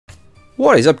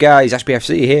What is up, guys?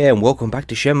 SPFC here, and welcome back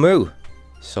to Shenmue.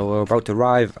 So we're about to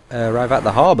arrive at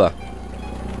the harbour.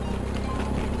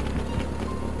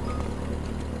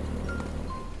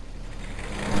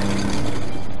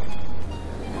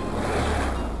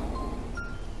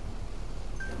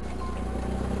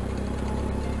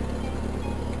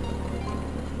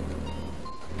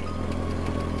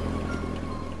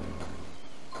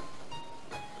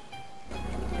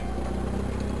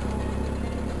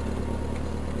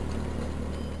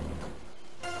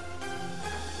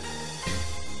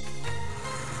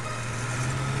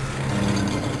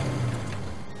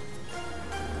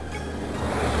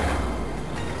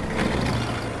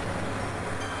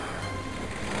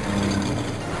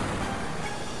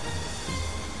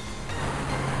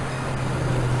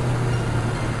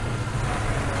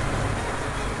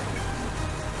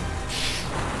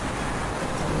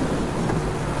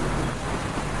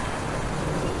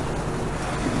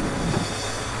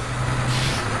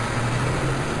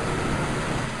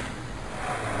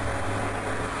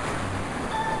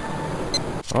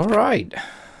 Alright,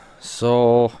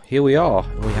 so here we are.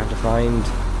 We have to find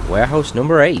warehouse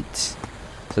number 8. So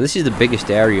this is the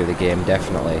biggest area of the game,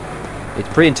 definitely. It's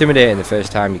pretty intimidating the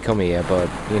first time you come here, but,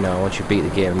 you know, once you beat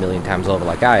the game a million times over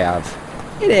like I have,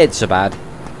 it ain't so bad. So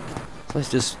let's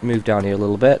just move down here a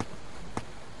little bit.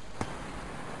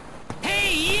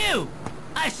 Hey, you!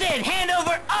 I said hand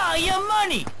over all your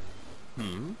money!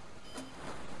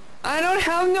 I don't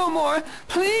have no more.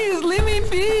 Please, leave me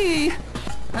be.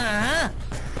 Uh-huh.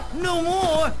 No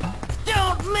more?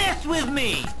 Don't mess with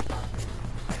me!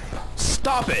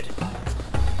 Stop it.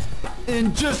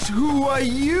 And just who are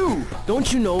you?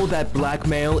 Don't you know that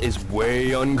blackmail is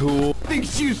way uncool?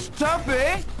 Thinks you tough,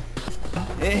 eh?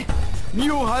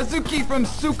 You Hazuki from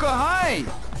Suka High.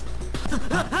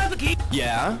 Hazuki!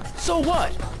 Yeah? So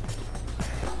what?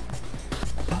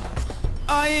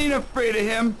 I ain't afraid of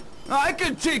him. I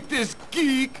could take this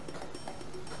geek.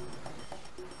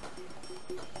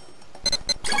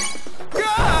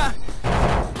 Ah!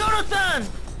 Toro-san!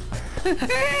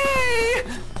 Hey!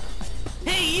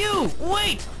 Hey, you!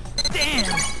 Wait!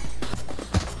 Damn!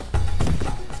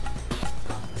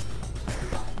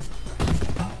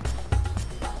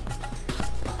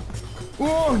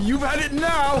 Oh, you've had it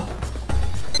now.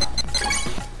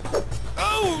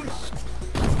 Oh!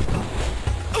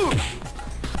 Ooh.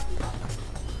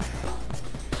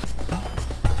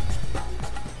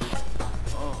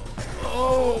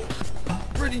 Oh,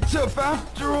 pretty tough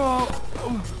after all.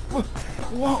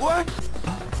 What?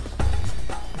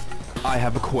 I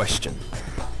have a question.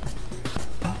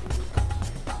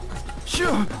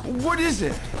 Sure, what is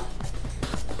it?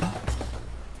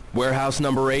 Warehouse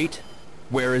number 8?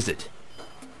 Where is it?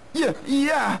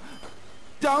 Yeah.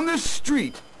 Down the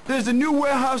street, there's a new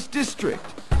warehouse district.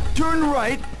 Turn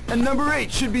right, and number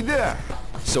 8 should be there.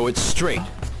 So it's straight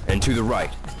and to the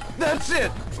right. That's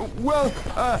it. Well,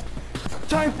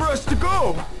 time for us to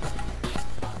go.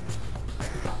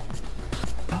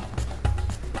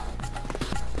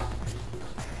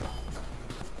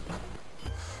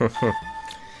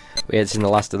 We had seen the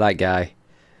last of that guy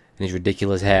and his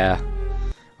ridiculous hair.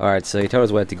 Alright, so he told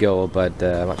us where to go, but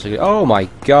I'm actually... Oh my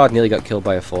god, nearly got killed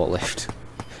by a forklift.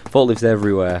 Forklifts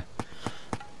everywhere.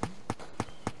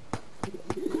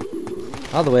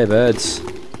 Out of the way, birds.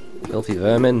 Filthy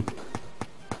vermin.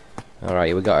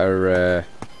 Alright, we got our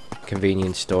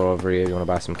convenience store over here. You want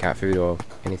to buy some cat food or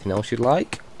anything else you'd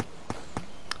like?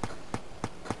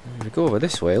 We go over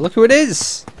this way. Look who it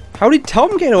is! How did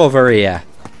Tom get over here?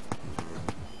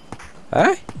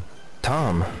 Huh?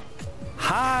 Tom.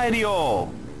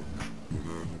 Hi-dio!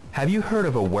 Have you heard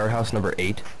of a warehouse number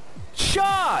 8?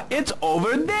 Sure, it's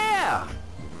over there.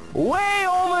 Way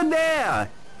over there.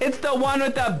 It's the one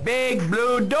with the big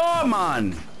blue door,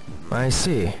 man. I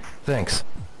see. Thanks.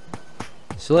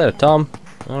 See you later, Tom.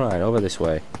 Alright, over this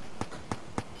way.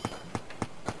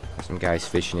 Some guys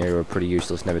fishing here who are pretty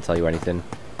useless, never tell you anything.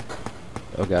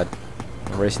 Oh god.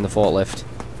 I'm racing the forklift.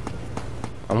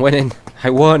 I'm winning. I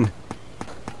won.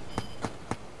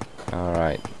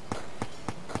 Alright.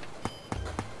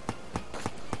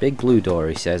 Big blue door,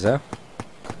 he says, huh?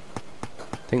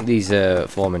 I think these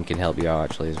foremen can help you out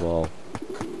actually as well.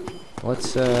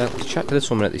 Let's chat to this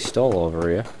woman at the stall over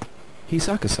here.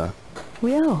 Hisaka-san.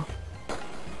 Will.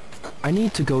 I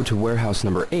need to go to warehouse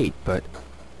number 8, but...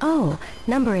 Oh,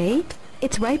 number 8?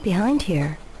 It's right behind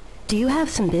here. Do you have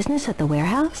some business at the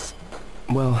warehouse?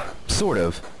 Well, sort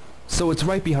of. So it's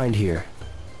right behind here.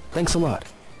 Thanks a lot.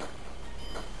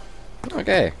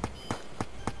 Okay.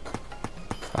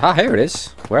 Ah, here it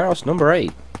is. Warehouse number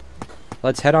 8.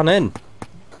 Let's head on in.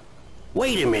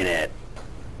 Wait a minute.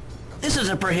 This is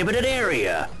a prohibited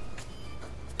area.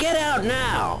 Get out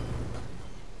now!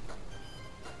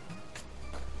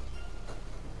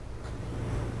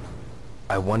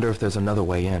 I wonder if there's another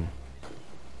way in.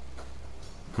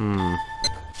 So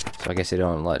I guess they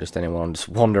don't let just anyone just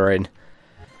wander in.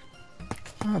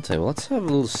 I'll tell you what, let's have a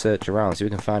little search around, see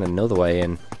if we can find another way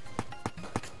in.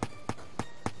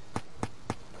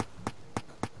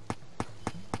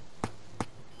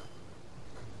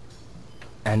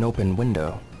 An open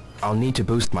window. I'll need to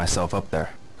boost myself up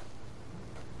there.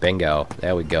 Bingo.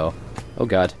 There we go. Oh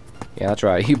god. Yeah, that's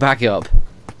right. You back up.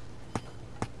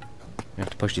 You have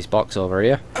to push this box over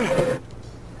here.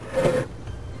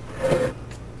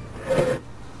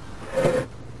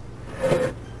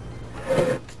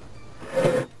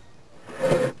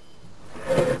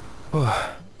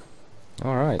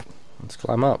 Alright. Let's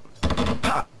climb up.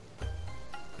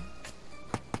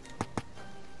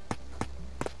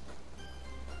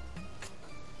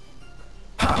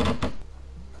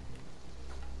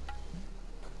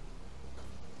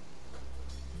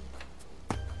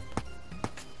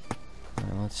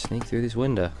 Let's sneak through this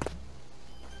window.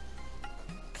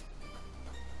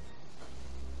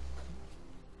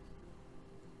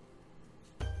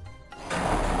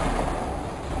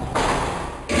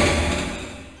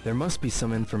 There must be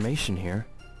some information here.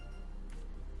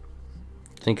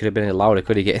 I think it could have been any louder,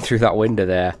 could he, getting through that window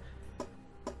there?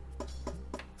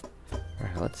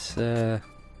 Right, let's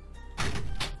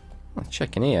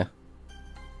check in here.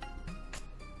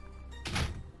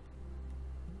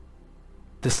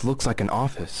 This looks like an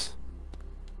office.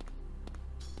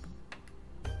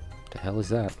 What the hell is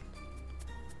that?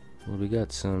 Well, we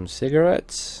got some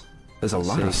cigarettes. There's a Let's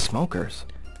lot see. of smokers.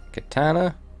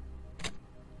 Katana.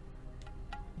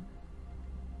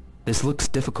 This looks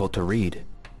difficult to read.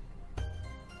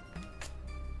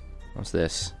 What's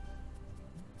this?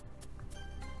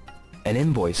 An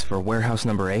invoice for warehouse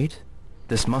number 8?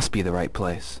 This must be the right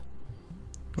place.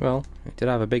 Well, it did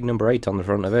have a big number 8 on the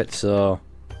front of it, so...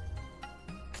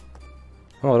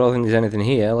 Oh, I don't think there's anything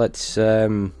here. Let's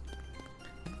head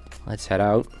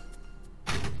out.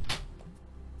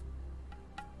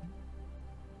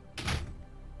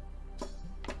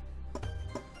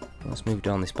 Let's move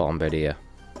down this bottom bit here.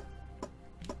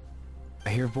 I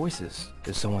hear voices.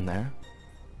 Is someone there?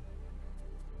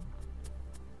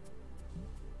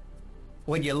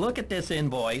 When you look at this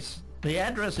invoice, the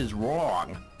address is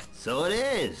wrong. So it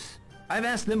is. I've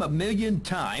asked them 1,000,000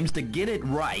 times to get it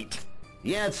right.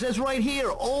 Yeah, it says right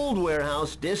here, Old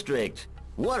Warehouse District.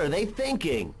 What are they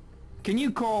thinking? Can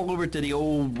you call over to the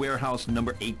old warehouse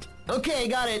number 8? Okay,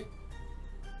 got it.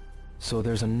 So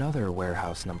there's another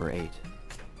warehouse number 8.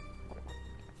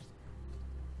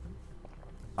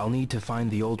 I'll need to find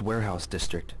the old warehouse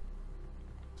district.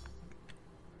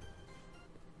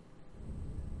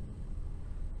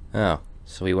 Oh,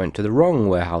 so we went to the wrong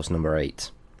warehouse number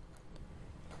 8.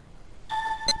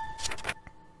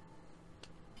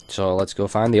 So let's go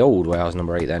find the old warehouse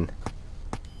number 8 then.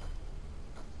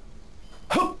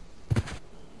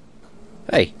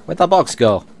 Hey, where'd that box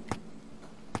go?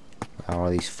 Oh,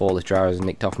 these foolish drivers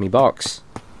nicked off me box.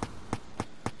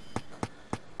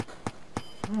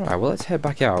 Alright, well let's head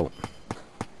back out.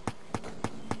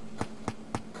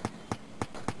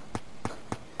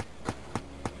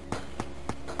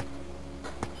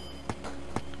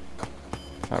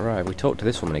 Alright, we talked to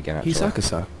this woman again actually.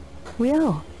 Hisaka-san.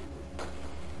 Ryo,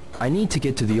 I need to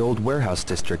get to the old warehouse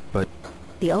district, but...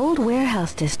 the old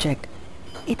warehouse district.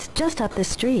 It's just up the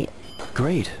street.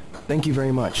 Great. Thank you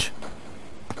very much.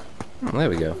 Oh, there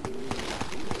we go.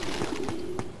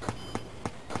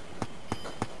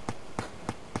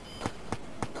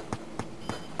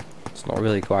 It's not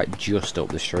really quite just up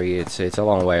the street, it's a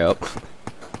long way up.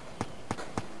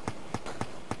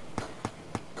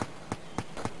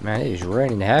 Man, it is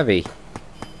raining heavy.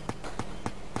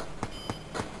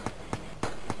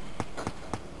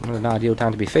 Not an ideal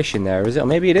time to be fishing there, is it? Or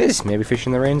maybe it is. Maybe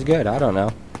fishing in the rain's good. I don't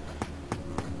know.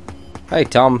 Hey,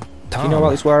 Tom. Do you know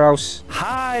about this warehouse?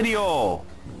 Hi-dio!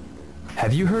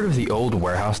 Have you heard of the old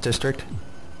warehouse district?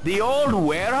 The old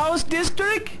warehouse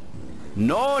district?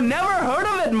 No, never heard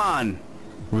of it, man.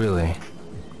 Really?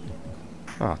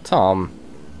 Oh, Tom.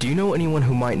 Do you know anyone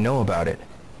who might know about it?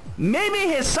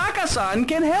 Maybe Hisaka-san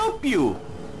can help you.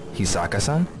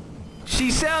 Hisaka-san?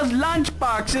 She sells lunch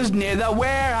boxes near the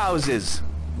warehouses.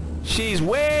 She's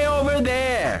way over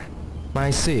there. I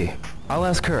see. I'll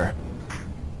ask her.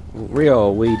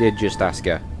 Rio, we did just ask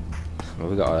her.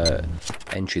 We got a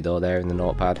entry though there in the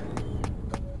notepad.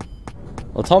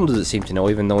 Well, Tom doesn't seem to know,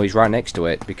 even though he's right next to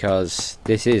it, because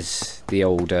this is the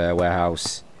old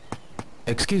warehouse.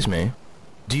 Excuse me.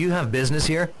 Do you have business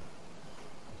here?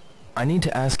 I need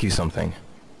to ask you something.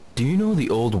 Do you know the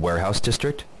old warehouse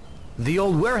district? The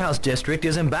old warehouse district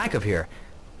is in back of here.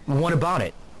 What about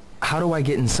it? How do I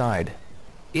get inside?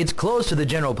 It's closed to the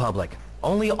general public.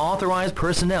 Only authorized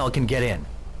personnel can get in.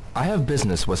 I have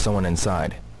business with someone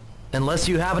inside. Unless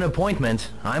you have an appointment,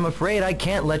 I'm afraid I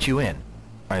can't let you in.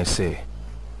 I see.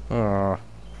 Aw.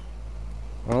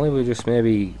 Only we just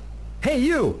maybe... Hey,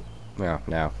 you! Well,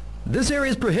 now. This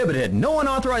area is prohibited. No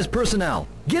unauthorized personnel.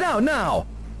 Get out now!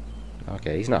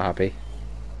 Okay, he's not happy.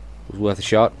 It was worth a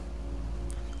shot.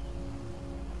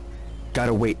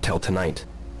 Gotta wait till tonight.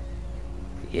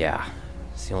 Yeah.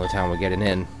 It's the only time we're getting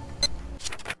in.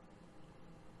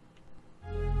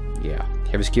 Yeah.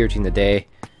 Heavy security in the day.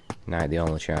 Night the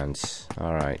only chance.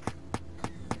 Alright.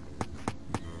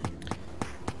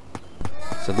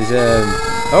 So there's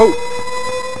oh!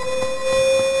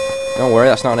 Don't worry,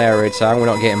 that's not an air raid sign, we're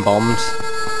not getting bombed.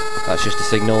 That's just to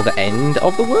signal the end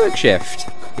of the work shift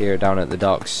here down at the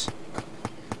docks.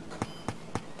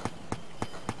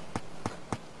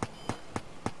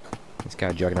 This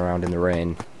guy jogging around in the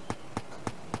rain.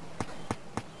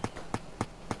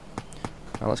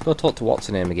 Now let's go talk to what's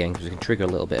her name again, because we can trigger a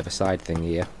little bit of a side thing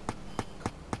here.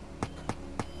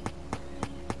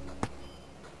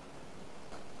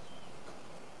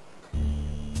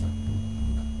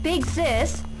 Big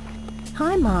sis,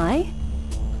 Hi, Mai.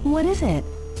 What is it?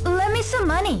 lend me some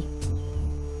money.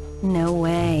 No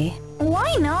way.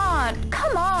 Why not?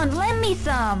 Come on, lend me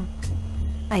some.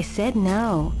 I said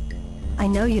no. I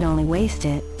know you'd only waste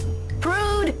it.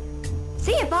 Prude!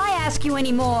 See if I ask you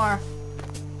any more.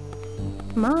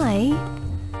 Mai?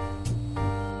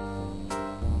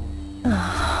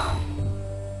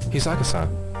 Hisaka-san.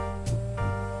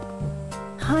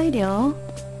 Hi, Ryo.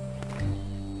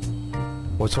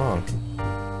 What's wrong?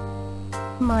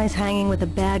 Mai's hanging with a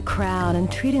bad crowd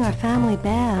and treating our family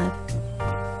bad.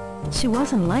 She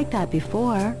wasn't like that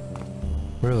before.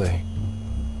 Really?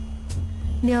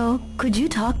 Ryo, could you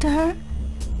talk to her?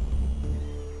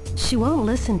 She won't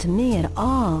listen to me at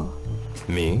all.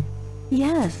 Me?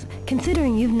 Yes,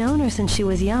 considering you've known her since she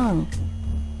was young.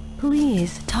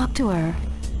 Please, talk to her.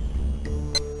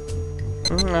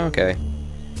 Okay.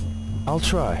 I'll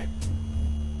try.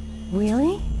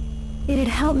 Really? It'd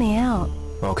help me out.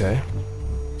 Okay.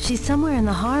 She's somewhere in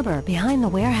the harbor, behind the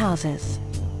warehouses.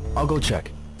 I'll go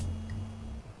check.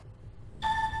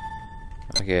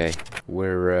 Okay,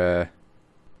 we're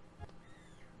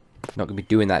not gonna be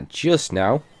doing that just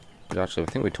now. But actually, I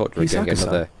think we talked to her again. Get Hisaka-san.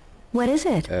 another What is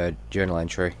it? journal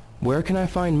entry. Where can I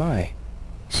find Mai?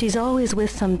 She's always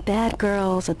with some bad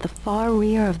girls at the far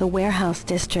rear of the warehouse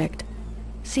district.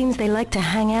 Seems they like to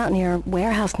hang out near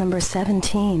warehouse number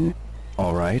 17.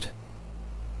 Alright.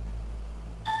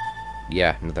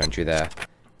 Yeah, another entry there.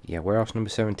 Yeah, warehouse number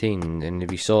 17. And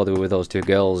if you saw, they were with those two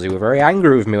girls who were very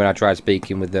angry with me when I tried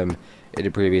speaking with them in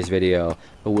the previous video.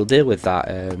 But we'll deal with that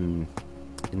in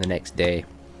the next day.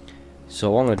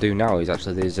 So what I'm going to do now is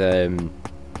actually there's a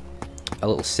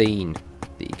little scene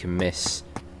that you can miss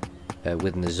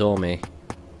with Nozomi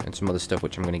and some other stuff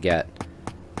which I'm going to get.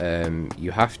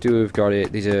 You have to have got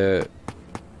it. There's a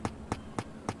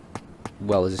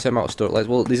there's a certain amount of story.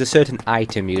 Well, there's a certain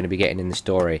item you're going to be getting in the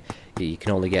story. You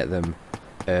can only get them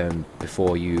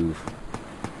before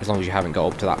as long as you haven't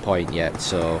got up to that point yet.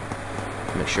 So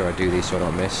make sure I do these so I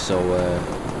don't miss. So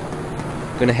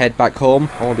I'm going to head back home.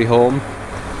 I want to be home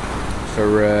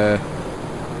for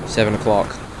 7 o'clock,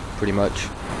 pretty much.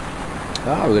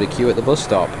 Ah, we're going to queue at the bus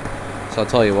stop. So I'll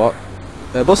tell you what.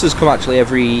 Buses come actually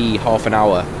every half an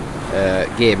hour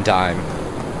game time.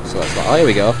 So that's like, oh, here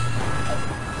we go.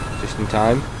 Just in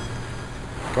time.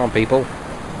 Come on, people.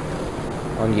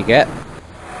 On you get.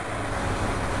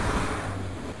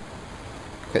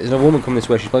 Okay, there's a woman coming this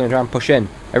way. She's probably going to try and push in.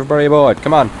 Everybody aboard.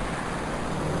 Come on.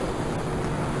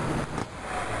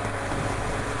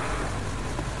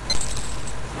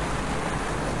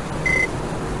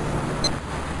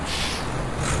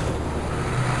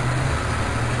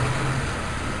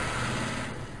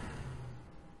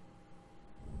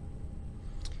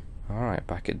 Alright,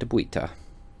 back at Debuita.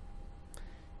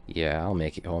 Yeah, I'll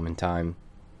make it home in time.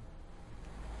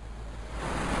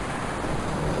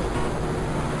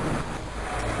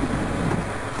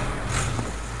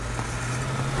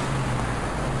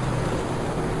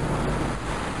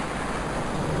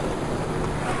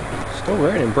 Still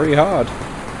raining pretty hard.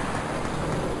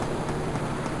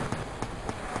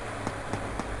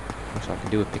 So I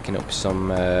can do with picking up some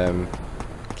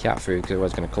cat food because it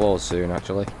was going to close soon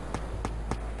actually.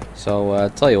 So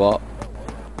tell you what,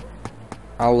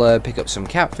 I'll pick up some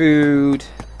cat food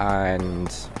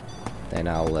and then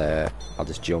I'll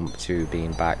just jump to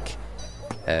being back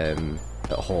at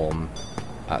home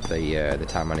at the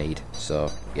time I need.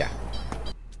 So yeah.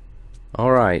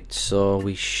 Alright, so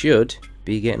we should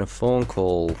be getting a phone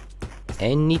call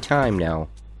any time now.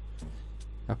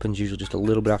 Happens usually just a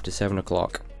little bit after 7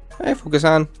 o'clock. Hey, focus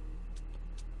on.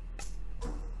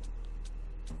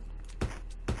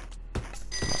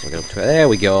 Might as well get up to it. There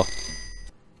we go.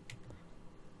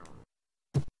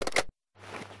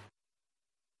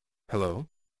 Hello?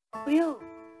 Ryo,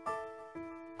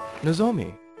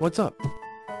 Nozomi, what's up?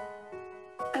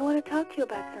 I want to talk to you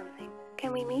about something.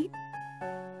 Can we meet?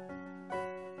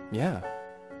 Yeah.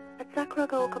 At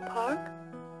Sakuragaoka Park?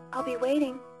 I'll be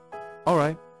waiting.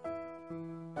 Alright.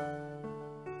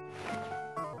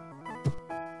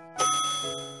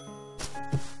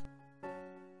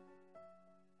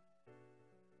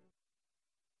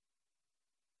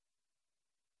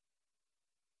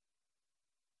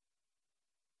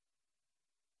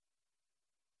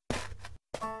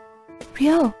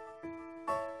 Ryo,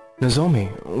 Nozomi,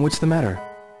 what's the matter?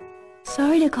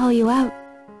 sorry to call you out.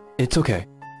 It's okay.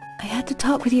 I had to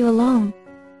talk with you alone.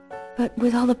 But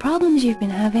with all the problems you've been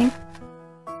having...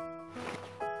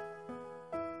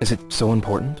 Is it so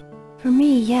important? For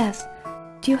me, yes.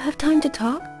 Do you have time to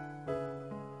talk?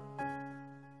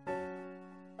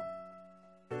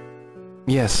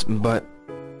 Yes, but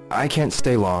I can't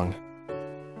stay long.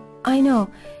 I know.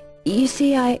 You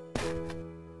see, I'd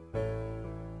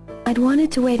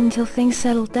wanted to wait until things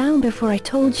settled down before I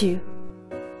told you.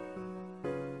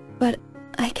 But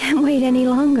I can't wait any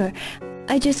longer.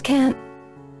 I just can't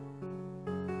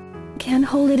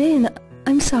hold it in.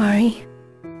 I'm sorry.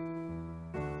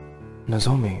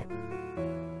 Nozomi.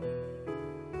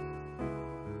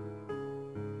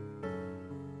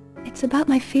 It's about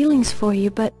my feelings for you,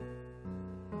 but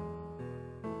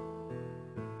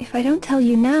if I don't tell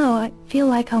you now, I feel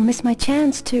like I'll miss my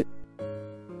chance to...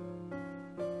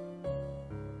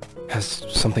 Has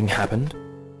something happened?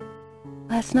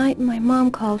 Last night, my mom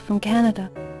called from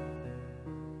Canada.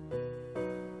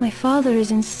 My father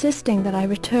is insisting that I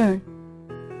return.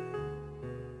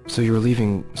 So you're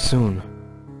leaving soon?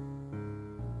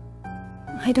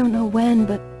 I don't know when,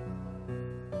 but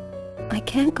I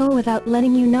can't go without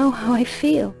letting you know how I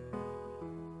feel.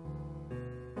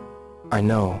 I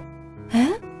know.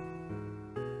 Huh?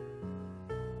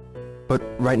 But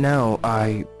right now,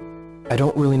 I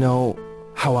don't really know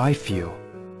how I feel.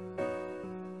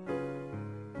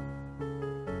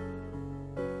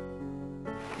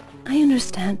 I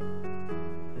understand.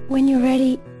 When you're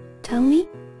ready, tell me.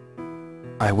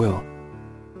 I will.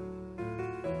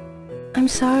 I'm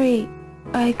sorry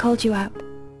I called you out.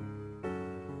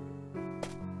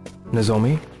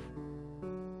 Nozomi?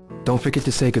 Don't forget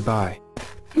to say goodbye.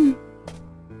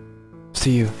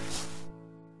 See you.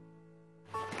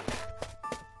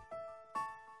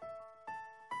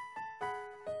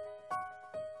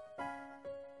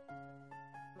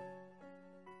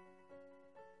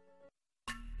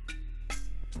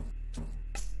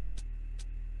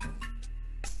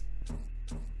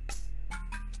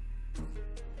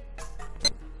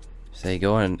 So there you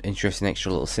go, an interesting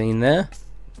extra little scene there.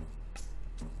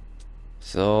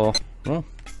 So, well,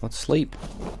 let's sleep.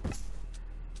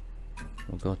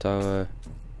 We'll go to our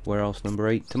warehouse number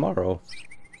 8 tomorrow.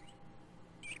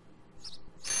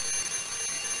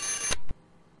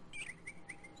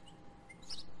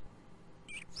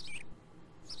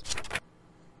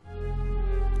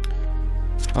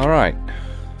 Alright.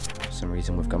 For some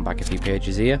reason we've gone back a few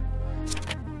pages here.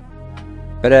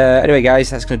 But anyway guys,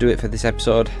 that's going to do it for this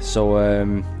episode. So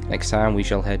next time we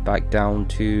shall head back down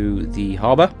to the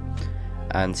harbour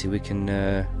and see if we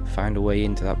can find a way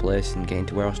into that place and get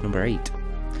into warehouse number 8.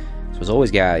 So as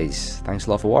always guys, thanks a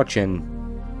lot for watching.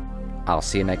 I'll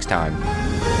see you next time.